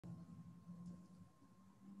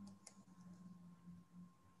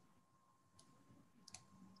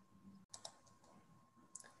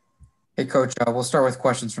Hey, Coach, we'll start with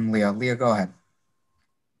questions from Leah. Leah, go ahead.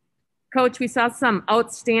 Coach, we saw some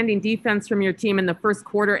outstanding defense from your team in the first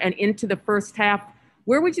quarter and into the first half.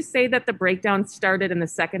 Where would you say that the breakdown started in the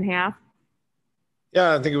second half?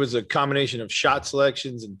 Yeah, I think it was a combination of shot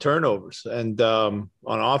selections and turnovers. And on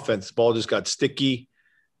offense, the ball just got sticky.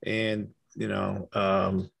 And,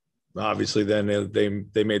 obviously then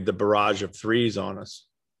they made the barrage of threes on us.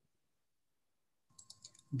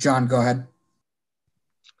 John, go ahead.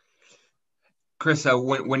 Chris,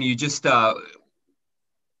 when you just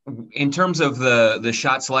in terms of the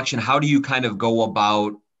shot selection, how do you kind of go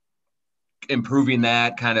about improving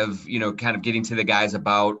that, kind of getting to the guys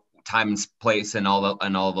about time and place and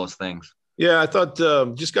all those things? Yeah, I thought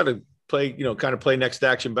just got to play, kind of play next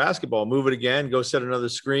action basketball, move it again, go set another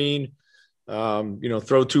screen,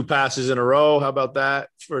 throw 2 passes in a row. How about that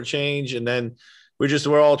for a change? And then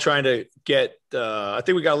we're all trying to get, I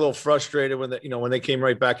think we got a little frustrated when they came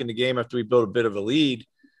right back in the game after we built a bit of a lead,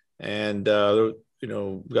 and, we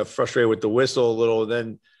got frustrated with the whistle a little.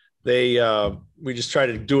 Then we just tried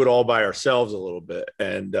to do it all by ourselves a little bit.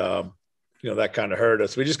 And, that kind of hurt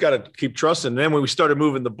us. We just got to keep trusting. And then when we started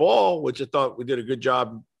moving the ball, which I thought we did a good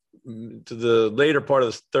job to the later part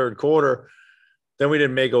of the third quarter, then we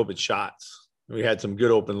didn't make open shots. We had some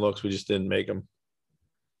good open looks. We just didn't make them.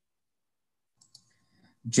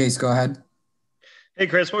 Jace, go ahead. Hey,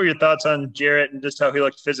 Chris, what were your thoughts on Jarrett and just how he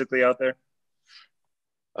looked physically out there?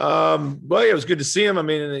 Well, yeah, it was good to see him. I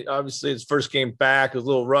mean, obviously his first game back, it was a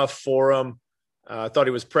little rough for him. I thought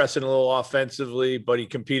he was pressing a little offensively, but he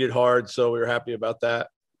competed hard, so we were happy about that.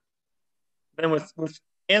 And with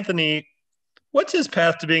Anthony, what's his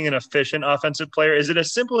path to being an efficient offensive player? Is it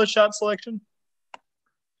as simple as shot selection?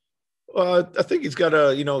 Well, I think he's got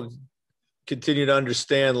to, continue to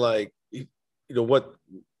understand, what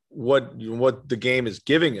the game is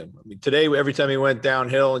giving him. I mean, today, every time he went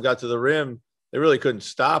downhill and got to the rim, they really couldn't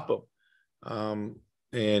stop him.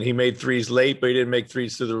 And he made threes late, but he didn't make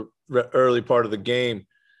threes to the early part of the game.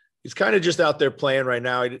 He's kind of just out there playing right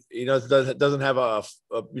now. He doesn't have a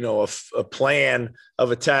plan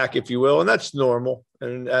of attack, if you will, and that's normal.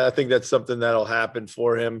 And I think that's something that'll happen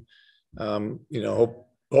for him.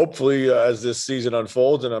 Hopefully as this season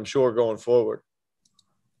unfolds, and I'm sure going forward.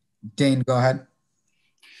 Dane, go ahead.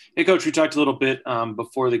 Hey, Coach, we talked a little bit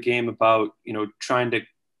before the game about, trying to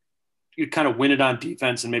kind of win it on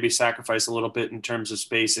defense and maybe sacrifice a little bit in terms of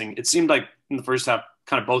spacing. It seemed like in the first half,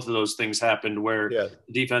 kind of both of those things happened where the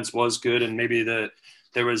defense was good and maybe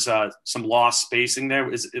there was some lost spacing there.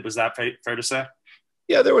 Was that fair to say?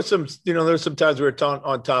 Yeah, there was some times we were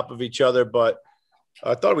on top of each other, but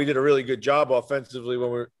I thought we did a really good job offensively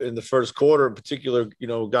when we were in the first quarter in particular,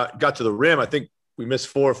 got to the rim. I think we missed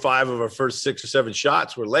 4 or 5 of our first 6 or 7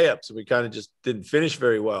 shots were layups, and we kind of just didn't finish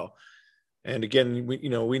very well. And again,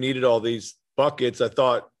 we needed all these buckets. I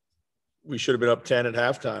thought we should have been up 10 at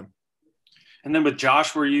halftime. And then with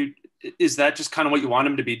Josh, is that just kind of what you want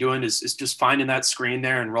him to be doing? Is just finding that screen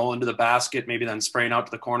there and rolling to the basket, maybe then spraying out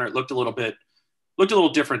to the corner? It looked a little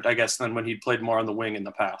different, I guess, than when he played more on the wing in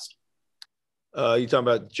the past. You talking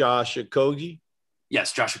about Josh Okogie?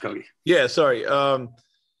 Yes, Josh Okogie. Yeah, sorry.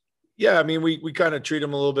 Yeah, I mean, we kind of treat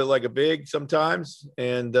him a little bit like a big sometimes,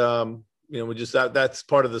 and we just that's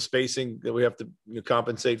part of the spacing that we have to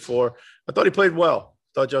compensate for. I thought he played well.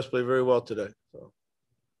 I thought Josh played very well today. So.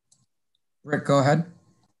 Rick, go ahead.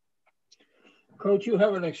 Coach, you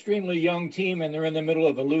have an extremely young team, and they're in the middle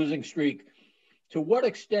of a losing streak. To what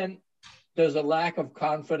extent does a lack of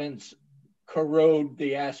confidence corrode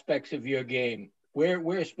the aspects of your game?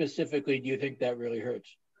 Where specifically do you think that really hurts?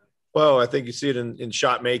 Well, I think you see it in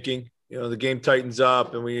shot making. The game tightens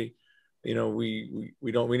up, and we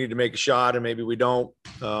need to make a shot, and maybe we don't.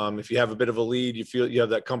 If you have a bit of a lead, you feel you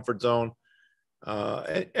have that comfort zone,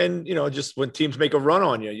 and just when teams make a run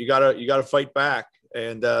on you, you gotta fight back,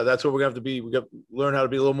 and that's what we're gonna have to be. We got to learn how to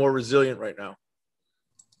be a little more resilient right now.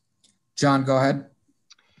 John, go ahead.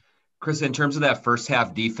 Chris, in terms of that first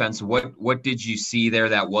half defense, what did you see there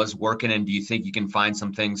that was working, and do you think you can find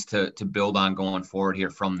some things to build on going forward here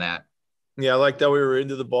from that? Yeah, I like that we were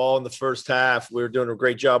into the ball in the first half. We were doing a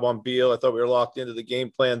great job on Beal. I thought we were locked into the game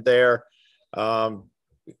plan there. The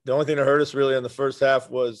only thing that hurt us really in the first half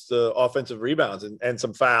was the offensive rebounds and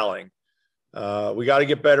some fouling. We got to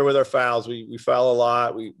get better with our fouls. We foul a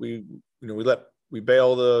lot. We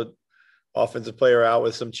bail the offensive player out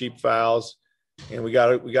with some cheap fouls, and we got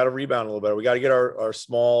to rebound a little better. We got to get our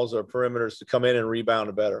smalls, our perimeters to come in and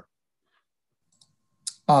rebound better.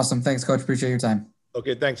 Awesome. Thanks, Coach. Appreciate your time.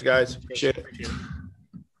 Okay, thanks, guys. Appreciate it.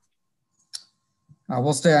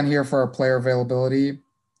 We'll stay on here for our player availability.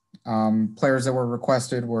 Players that were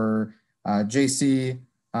requested were JC,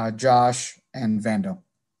 Josh, and Vando.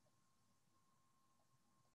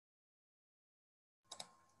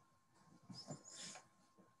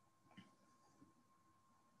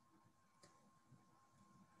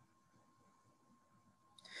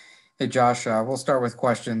 Hey, Josh, we'll start with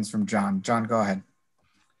questions from John. John, go ahead.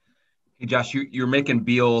 Hey, Josh, you're making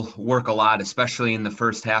Beal work a lot, especially in the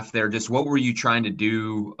first half there. Just what were you trying to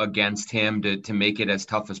do against him to make it as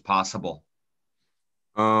tough as possible?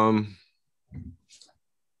 And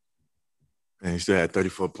he still had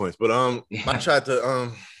 34 points. But I tried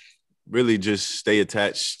to really just stay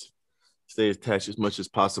attached as much as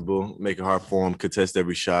possible, make it hard for him, contest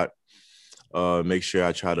every shot, make sure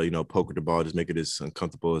I try to, poke at the ball, just make it as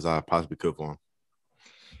uncomfortable as I possibly could for him.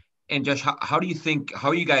 And Josh, how are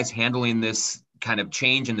you guys handling this kind of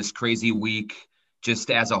change in this crazy week just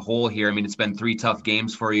as a whole here? I mean, it's been 3 tough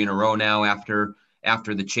games for you in a row now after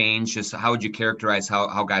the change. Just how would you characterize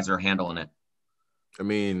how guys are handling it? I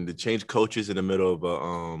mean, the change coaches in the middle of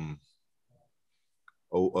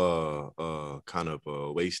kind of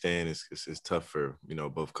a weight stand is tough for,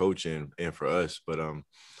 both coaching and for us. But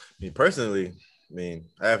personally, I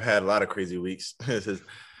have had a lot of crazy weeks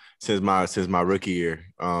since my rookie year.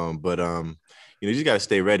 You just got to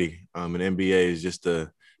stay ready. And NBA is just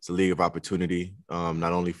it's a league of opportunity,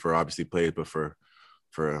 not only for obviously players, but for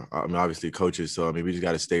obviously coaches. So, we just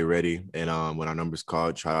got to stay ready. And when our number's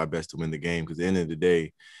called, try our best to win the game. Because at the end of the day,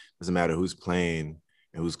 it doesn't matter who's playing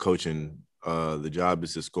and who's coaching. The job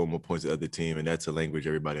is to score more points than the other team. And that's a language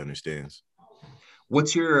everybody understands.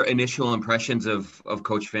 What's your initial impressions of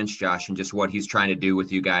Coach Finch, Josh, and just what he's trying to do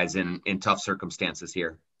with you guys in tough circumstances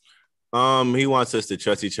here? He wants us to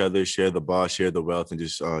trust each other, share the ball, share the wealth, and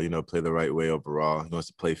just, play the right way overall. He wants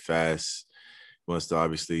to play fast. He wants to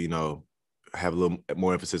obviously, have a little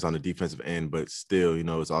more emphasis on the defensive end, but still,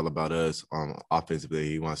 it's all about us offensively.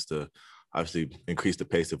 He wants to obviously increase the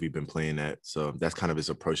pace that we've been playing at. So that's kind of his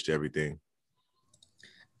approach to everything.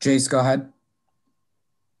 Jace, go ahead.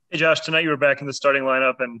 Hey, Josh, tonight you were back in the starting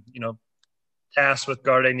lineup and, tasked with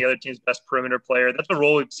guarding the other team's best perimeter player. That's a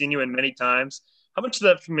role we've seen you in many times. How much does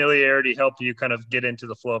that familiarity help you kind of get into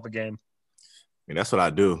the flow of a game? That's what I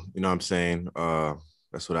do. You know what I'm saying?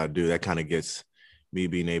 That's what I do. That kind of gets me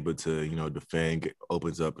being able to, defend,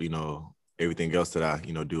 opens up, everything else that I,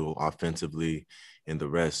 do offensively and the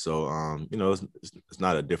rest. So, it's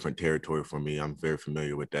not a different territory for me. I'm very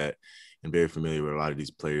familiar with that and very familiar with a lot of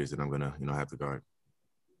these players that I'm going to, have to guard.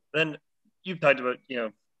 Then you've talked about,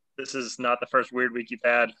 this is not the first weird week you've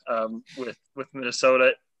had with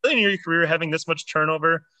Minnesota. In your career, having this much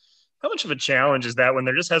turnover, how much of a challenge is that when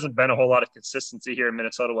there just hasn't been a whole lot of consistency here in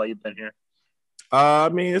Minnesota while you've been here?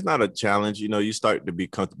 It's not a challenge. You start to be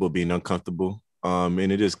comfortable being uncomfortable. And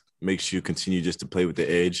it just makes you continue just to play with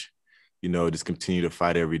the edge, just continue to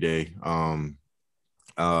fight every day.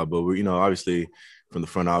 But we're, obviously from the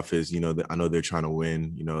front office, I know they're trying to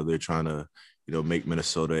win. They're trying to, make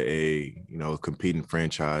Minnesota a, competing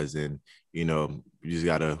franchise. And, we just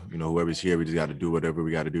got to, whoever's here, we just got to do whatever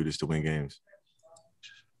we got to do just to win games.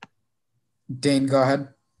 Dane, go ahead.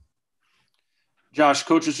 Josh,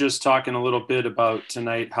 coach was just talking a little bit about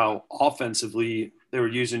tonight how offensively they were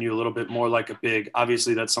using you a little bit more like a big.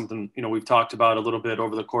 Obviously, that's something, we've talked about a little bit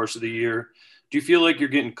over the course of the year. Do you feel like you're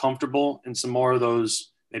getting comfortable in some more of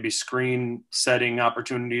those maybe screen setting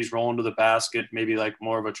opportunities, rolling to the basket, maybe like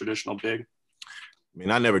more of a traditional big?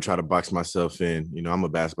 I never try to box myself in. I'm a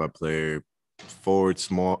basketball player, forward,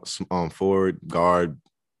 forward, guard,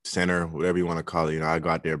 center, whatever you want to call it. I go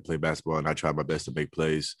out there and play basketball, and I try my best to make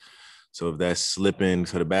plays. So if that's slipping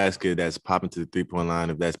to the basket, that's popping to the three-point line,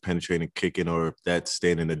 if that's penetrating, kicking, or if that's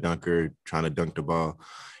staying in the dunker, trying to dunk the ball,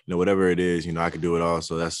 whatever it is, I can do it all.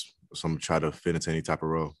 So that's so I'm trying to fit into any type of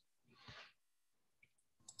role.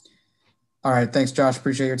 All right. Thanks, Josh.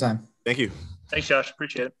 Appreciate your time. Thank you. Thanks, Josh.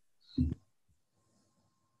 Appreciate it.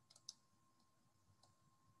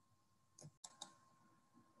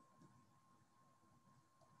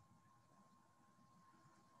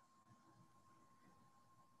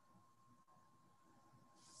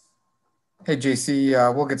 Hey,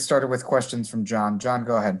 JC, we'll get started with questions from John. John,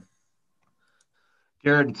 go ahead.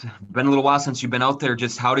 Jarrett, it's been a little while since you've been out there.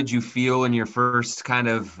 Just how did you feel in your first kind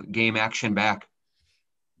of game action back?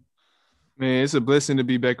 Man, it's a blessing to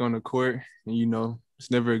be back on the court. And, it's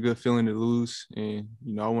never a good feeling to lose. And,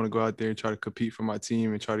 I want to go out there and try to compete for my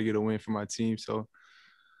team and try to get a win for my team. So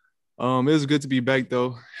it was good to be back,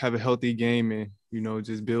 though, have a healthy game and,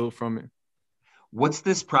 just build from it. What's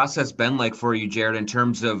this process been like for you, Jarrett, in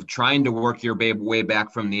terms of trying to work your way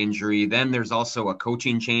back from the injury? Then there's also a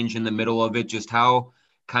coaching change in the middle of it. Just how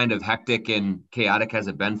kind of hectic and chaotic has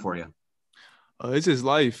it been for you? It's just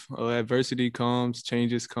life. Adversity comes,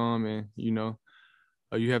 changes come, and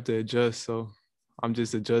you have to adjust. So I'm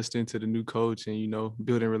just adjusting to the new coach, and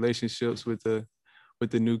building relationships with the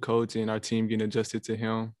new coach, and our team getting adjusted to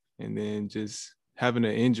him. And then just having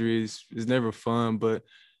an injury is never fun, but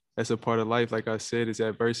that's a part of life. Like I said, it's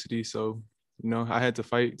adversity. So I had to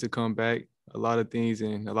fight to come back. A lot of things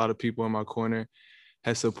and a lot of people in my corner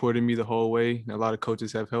has supported me the whole way, and a lot of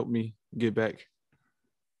coaches have helped me get back.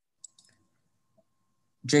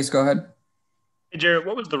 Jace, go ahead. Hey, Jarrett,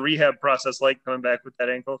 what was the rehab process like coming back with that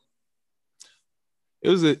ankle? It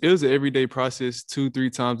was an everyday process,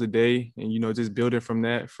 2-3 times a day, and just building from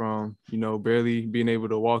that, from barely being able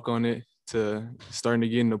to walk on it to starting to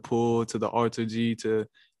get in the pool to the R2G to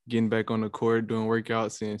getting back on the court, doing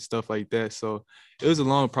workouts and stuff like that. So it was a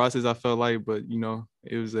long process, I felt like, but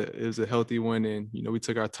it was a healthy one, and we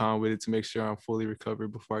took our time with it to make sure I'm fully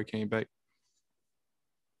recovered before I came back.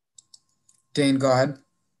 Dane, go ahead.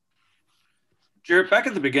 Jarrett, back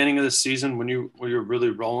at the beginning of the season when you were really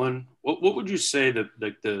rolling, what would you say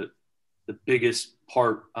the biggest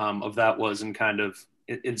part of that was in kind of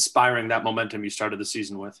inspiring that momentum you started the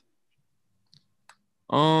season with?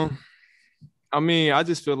 I mean, I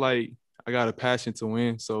just feel like I got a passion to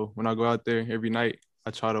win. So when I go out there every night, I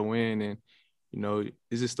try to win. And,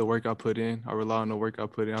 it's just the work I put in. I rely on the work I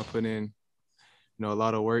put in. I put in, a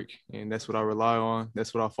lot of work, and that's what I rely on.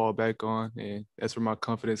 That's what I fall back on. And that's where my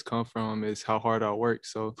confidence comes from, is how hard I work.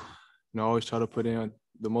 So, I always try to put in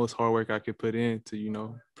the most hard work I could put in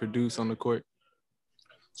to, produce on the court.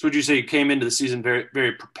 So would you say you came into the season very,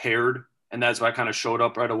 very prepared, and that's why I kind of showed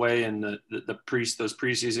up right away in those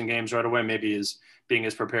preseason games right away, maybe as being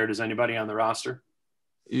as prepared as anybody on the roster?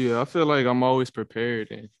 Yeah, I feel like I'm always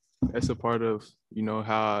prepared, and that's a part of,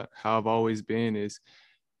 how I've always been is,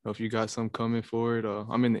 if you got something coming for it.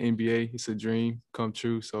 I'm in the NBA, it's a dream come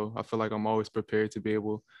true. So I feel like I'm always prepared to be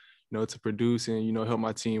able, to produce and, help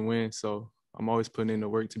my team win. So I'm always putting in the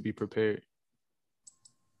work to be prepared.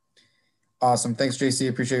 Awesome. Thanks, JC.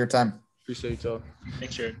 Appreciate your time. Appreciate y'all.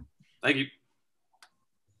 Thanks, Jarrett. Thank you.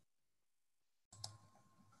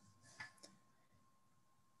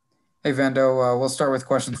 Hey, Vando, we'll start with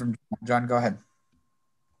questions from John. John, go ahead.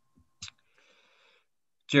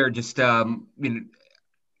 Jarrett, just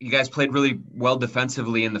you guys played really well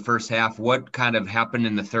defensively in the first half. What kind of happened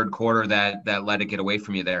in the third quarter that let it get away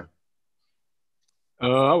from you there?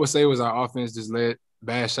 I would say it was our offense just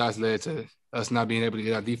bad shots led to us not being able to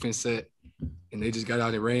get our defense set, and they just got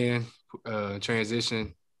out and ran,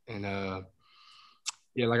 transition, and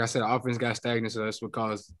like I said, our offense got stagnant, so that's what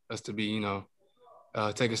caused us to be,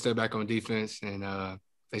 take a step back on defense, and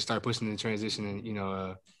they start pushing in transition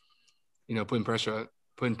and putting pressure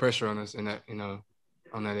on us, and that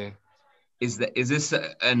on that end. Is this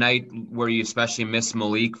a night where you especially miss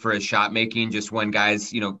Malik for his shot making, just when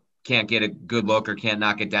guys can't get a good look or can't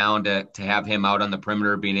knock it down, to have him out on the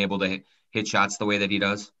perimeter being able to hit shots the way that he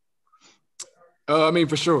does? I mean,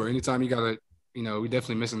 for sure. Anytime you got to, we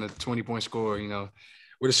definitely missing a 20-point score.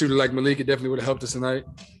 With a shooter like Malik, it definitely would have helped us tonight.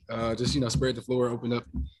 Just spread the floor, open up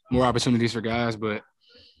more opportunities for guys. But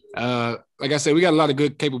like I said, we got a lot of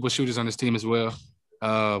good, capable shooters on this team as well.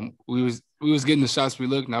 We was getting the shots we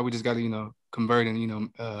looked. Now we just got to convert and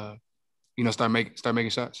start making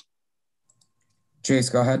shots.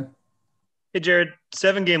 Jace, go ahead. Hey, Jarrett,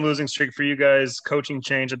 7-game losing streak for you guys, coaching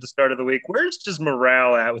change at the start of the week. Where's just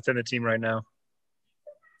morale at within the team right now?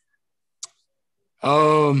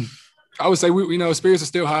 I would say spirits are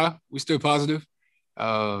still high. We're still positive.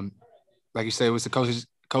 Like you said, it was the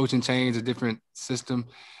coaching change, a different system.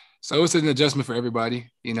 So it's an adjustment for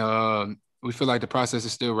everybody. We feel like the process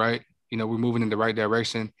is still right. We're moving in the right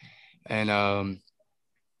direction. And,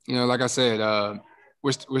 like I said,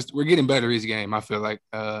 we're getting better each game, I feel like.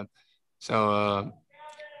 It's not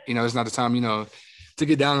the time, to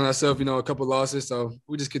get down on ourselves, a couple losses. So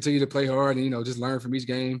we just continue to play hard and, just learn from each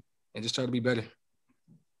game and just try to be better.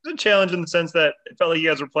 It's a challenge in the sense that it felt like you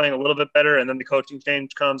guys were playing a little bit better, and then the coaching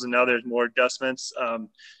change comes, and now there's more adjustments. Do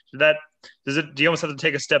you almost have to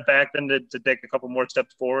take a step back then to take a couple more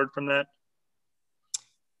steps forward from that?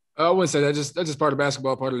 I wouldn't say that. That's just part of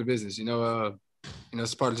basketball, part of the business.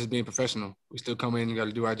 It's part of just being professional. We still come in and got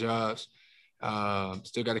to do our jobs.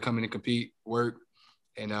 Still got to come in and compete, work,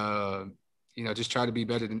 and just try to be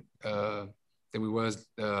better than we was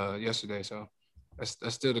yesterday. So that's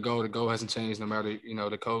still the goal. The goal hasn't changed, no matter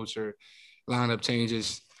the coach or lineup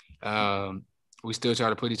changes. We still try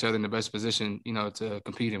to put each other in the best position, to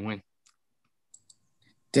compete and win.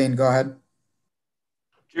 Dane, go ahead.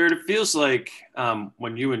 Jarrett, it feels like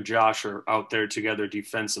when you and Josh are out there together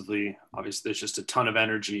defensively, obviously there's just a ton of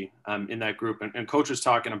energy in that group. And Coach was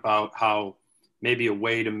talking about how maybe a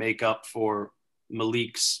way to make up for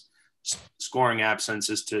Malik's scoring absence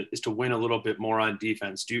is to win a little bit more on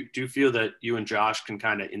defense. Do you feel that you and Josh can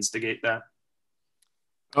kind of instigate that?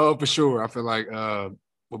 Oh, for sure. I feel like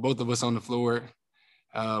with both of us on the floor,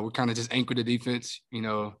 we kind of just anchor the defense,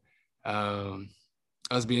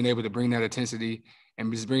 us being able to bring that intensity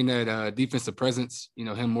and just bring that defensive presence,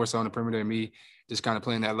 him more so on the perimeter than me, just kind of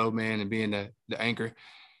playing that low man and being the anchor.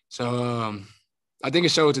 So I think it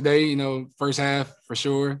showed today, first half for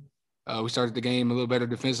sure. We started the game a little better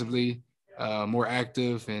defensively, more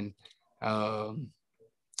active. And honestly,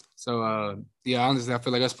 I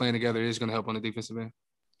feel like us playing together is going to help on the defensive end.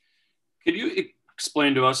 Could you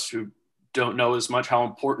explain to us who don't know as much how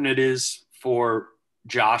important it is for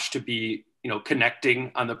Josh to be,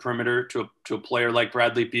 connecting on the perimeter to a player like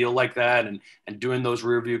Bradley Beal like that and doing those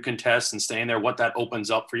rear view contests and staying there, what that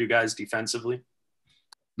opens up for you guys defensively?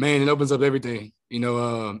 Man, it opens up everything.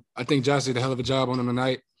 I think Josh did a hell of a job on him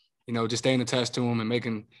tonight, just staying attached to him and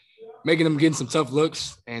making him getting some tough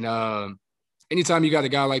looks. And anytime you got a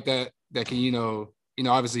guy like that can,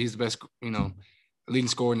 obviously he's the best, leading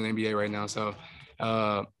scorer in the NBA right now. So,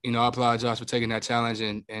 I applaud Josh for taking that challenge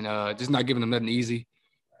and just not giving him nothing easy.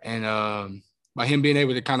 And by him being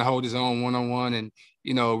able to kind of hold his own one-on-one and,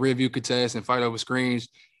 rear view contest and fight over screens,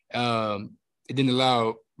 it didn't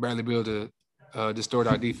allow Bradley Beal to distort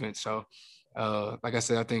our defense. So, like I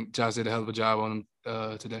said, I think Josh did a hell of a job on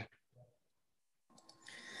him today.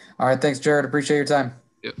 All right. Thanks, Jarrett. Appreciate your time.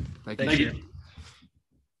 Yep. Thank you.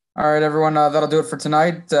 All right, everyone. That'll do it for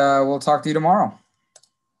tonight. We'll talk to you tomorrow.